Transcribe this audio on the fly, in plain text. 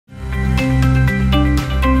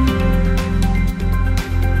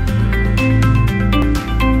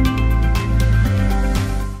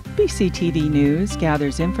BCTV News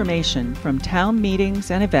gathers information from town meetings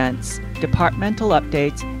and events, departmental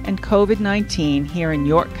updates, and COVID-19 here in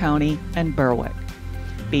York County and Berwick.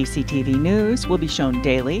 BCTV News will be shown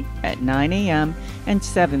daily at 9 a.m. and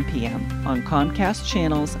 7 p.m. on Comcast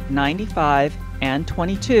channels 95 and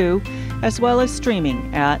 22, as well as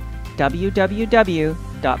streaming at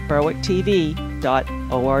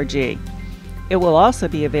www.berwicktv.org. It will also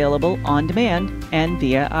be available on demand and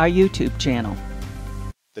via our YouTube channel.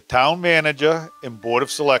 The Town Manager and Board of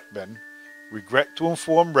Selectmen regret to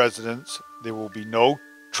inform residents there will be no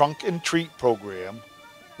trunk and treat program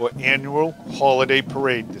or annual holiday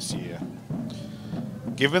parade this year.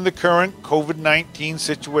 Given the current COVID-19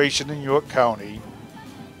 situation in York County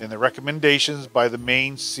and the recommendations by the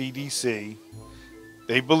Maine CDC,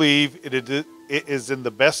 they believe it is in the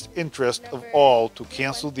best interest of all to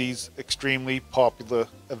cancel these extremely popular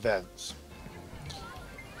events.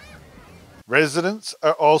 Residents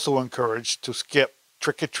are also encouraged to skip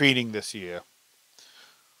trick-or-treating this year.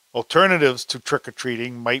 Alternatives to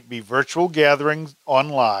trick-or-treating might be virtual gatherings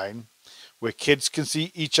online, where kids can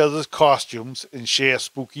see each other's costumes and share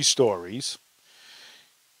spooky stories.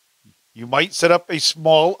 You might set up a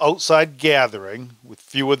small outside gathering with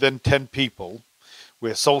fewer than 10 people,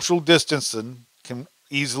 where social distancing can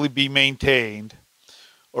easily be maintained,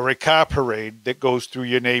 or a car parade that goes through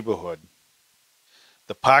your neighborhood.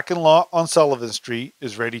 The parking lot on Sullivan Street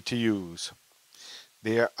is ready to use.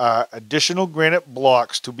 There are additional granite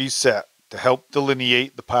blocks to be set to help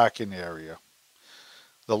delineate the parking area.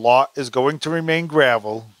 The lot is going to remain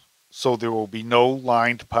gravel, so there will be no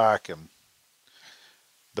lined parking.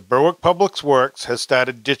 The Berwick Public Works has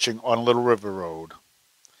started ditching on Little River Road.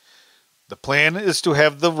 The plan is to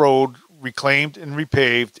have the road reclaimed and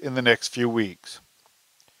repaved in the next few weeks.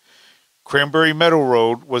 Cranberry Meadow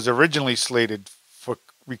Road was originally slated for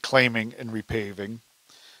reclaiming and repaving.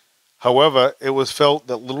 However, it was felt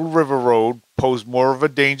that Little River Road posed more of a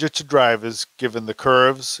danger to drivers given the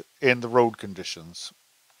curves and the road conditions.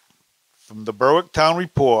 From the Berwick Town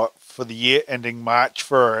Report for the year ending March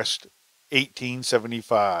 1st,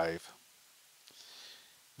 1875.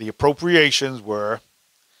 The appropriations were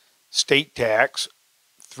state tax,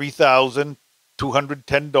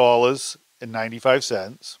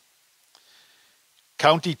 $3,210.95.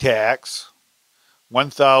 County tax,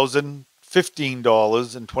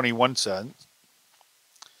 $1,015.21.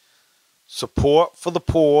 Support for the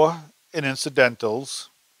poor and incidentals,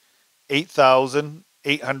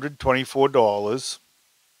 $8,824.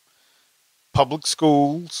 Public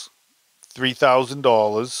schools,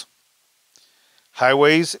 $3,000.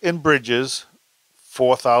 Highways and bridges,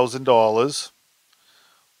 $4,000.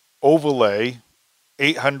 Overlay,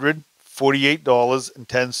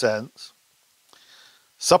 $848.10.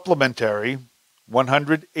 Supplementary,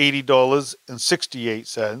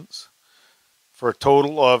 $180.68, for a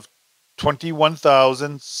total of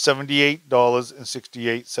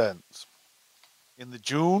 $21,078.68. In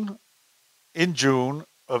June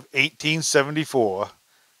of 1874,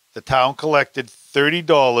 the town collected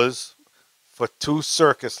 $30 for 2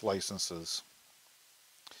 circus licenses.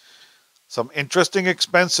 Some interesting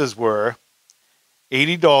expenses were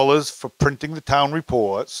 $80 for printing the town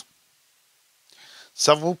reports,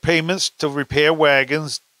 several payments to repair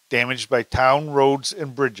wagons damaged by town roads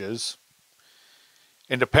and bridges,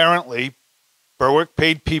 and apparently Berwick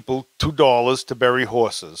paid people $2 to bury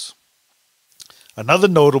horses. Another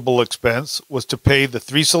notable expense was to pay the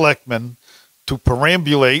 3 selectmen to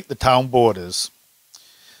perambulate the town borders.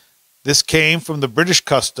 This came from the British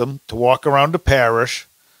custom to walk around the parish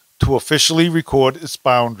to officially record its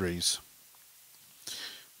boundaries.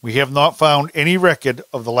 We have not found any record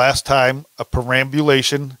of the last time a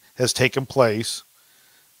perambulation has taken place,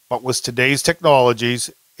 but with today's technologies,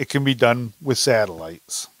 it can be done with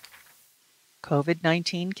satellites.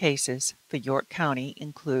 COVID-19 cases for York County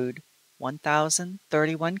include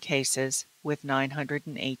 1,031 cases with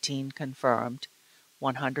 918 confirmed,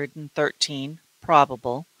 113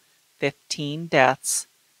 probable, 15 deaths,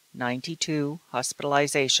 92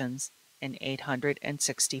 hospitalizations, and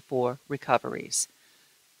 864 recoveries.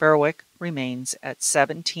 Berwick remains at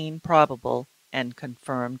 17 probable and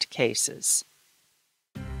confirmed cases.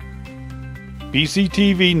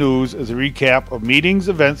 BCTV News is a recap of meetings,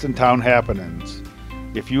 events, and town happenings.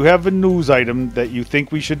 If you have a news item that you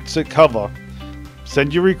think we should cover,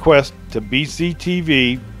 send your request to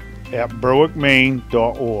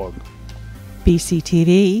bctv@berwickmaine.org.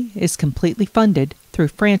 BCTV is completely funded through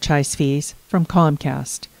franchise fees from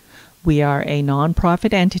Comcast. We are a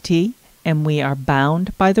nonprofit entity, and we are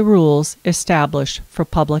bound by the rules established for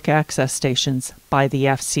public access stations by the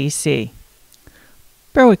FCC.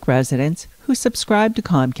 Berwick residents who subscribe to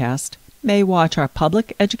Comcast may watch our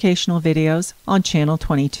public educational videos on Channel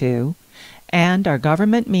 22 and our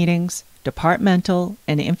government meetings, departmental,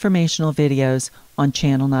 and informational videos on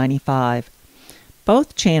Channel 95.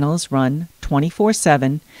 Both channels run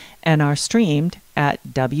 24/7 and are streamed at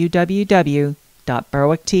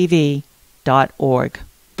www.berwicktv.org.